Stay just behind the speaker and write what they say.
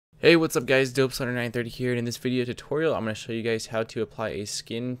Hey, what's up guys, Dopes930 here, and in this video tutorial I'm going to show you guys how to apply a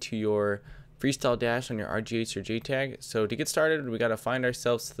skin to your Freestyle dash on your RGH or Jtag. So to get started, we got to find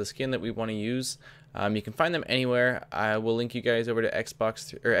ourselves the skin that we want to use. You can find them anywhere. I will link you guys over to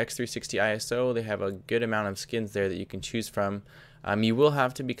Xbox or X360 ISO. They have a good amount of skins there that you can choose from. You will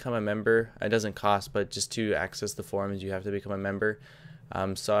have to become a member. It doesn't cost, but just to access the forums you have to become a member.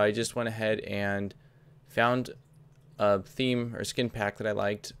 So I just went ahead and found a theme or skin pack that I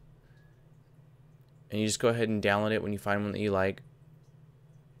liked. And you just go ahead and download it when you find one that you like.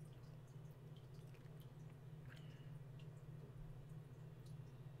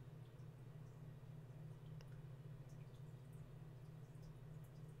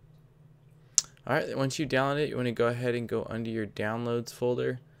 Alright, once you download it, you want to go ahead and go under your downloads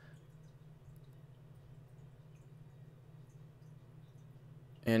folder.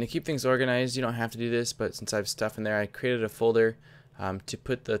 And to keep things organized, you don't have to do this, but since I have stuff in there, I created a folder to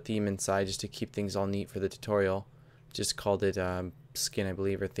put the theme inside just to keep things all neat for the tutorial. Just called it skin, I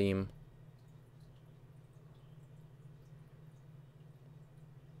believe, or theme.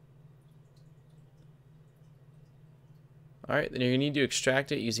 Alright, then you're going to need to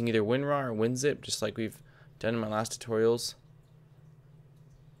extract it using either Winrar or WinZip, just like we've done in my last tutorials.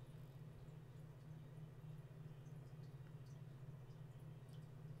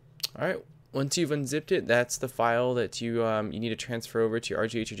 Alright, once you've unzipped it, that's the file that you need to transfer over to your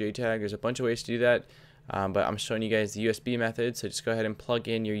RGH or Jtag. There's a bunch of ways to do that, but I'm showing you guys the USB method, so just go ahead and plug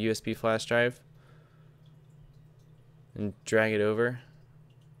in your USB flash drive and drag it over.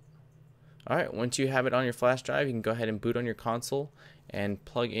 Alright, once you have it on your flash drive, you can go ahead and boot on your console and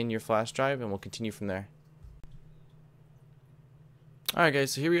plug in your flash drive, and we'll continue from there. Alright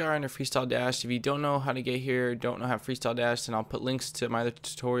guys, so here we are on our Freestyle Dash. If you don't know how to get here, don't know how Freestyle Dash, then I'll put links to my other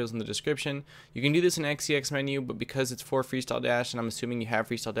tutorials in the description. You can do this in XCX menu, but because it's for Freestyle Dash, and I'm assuming you have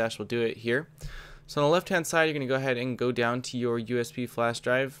Freestyle Dash, we'll do it here. So on the left hand side, you're going to go ahead and go down to your USB flash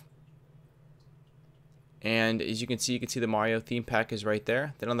drive. And as you can see the Mario theme pack is right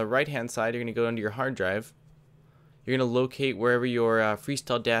there. Then on the right hand side, you're going to go into your hard drive. You're going to locate wherever your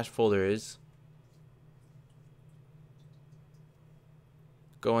Freestyle Dash folder is.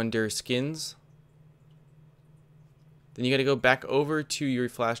 Go under skins. Then you got to go back over to your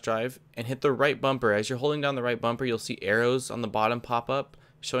flash drive and hit the right bumper. As you're holding down the right bumper, you'll see arrows on the bottom pop up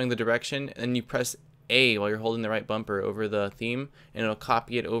showing the direction, and then you press A while you're holding the right bumper over the theme, and it'll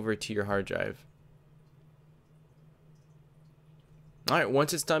copy it over to your hard drive. Alright,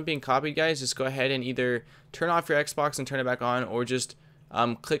 once it's done being copied, guys, just go ahead and either turn off your Xbox and turn it back on, or just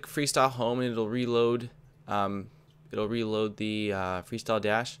click Freestyle Home and it'll reload. It'll reload the Freestyle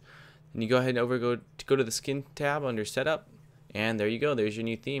Dash. And you go ahead and go to the skin tab under Setup, and there you go. There's your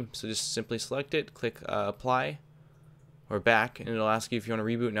new theme. So just simply select it, click Apply or Back, and it'll ask you if you want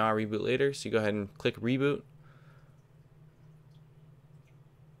to reboot now or reboot later. So you go ahead and click Reboot.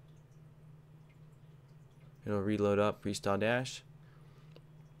 It'll reload up Freestyle Dash.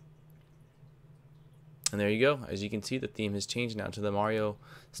 And there you go. As you can see, the theme has changed now to the Mario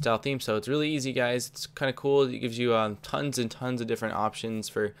style theme. So it's really easy, guys. It's kind of cool. It gives you tons and tons of different options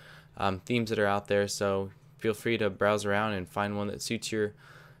for themes that are out there. So feel free to browse around and find one that suits your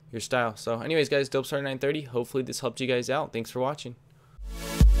style. So anyways, guys, Dopes930. Hopefully this helped you guys out. Thanks for watching.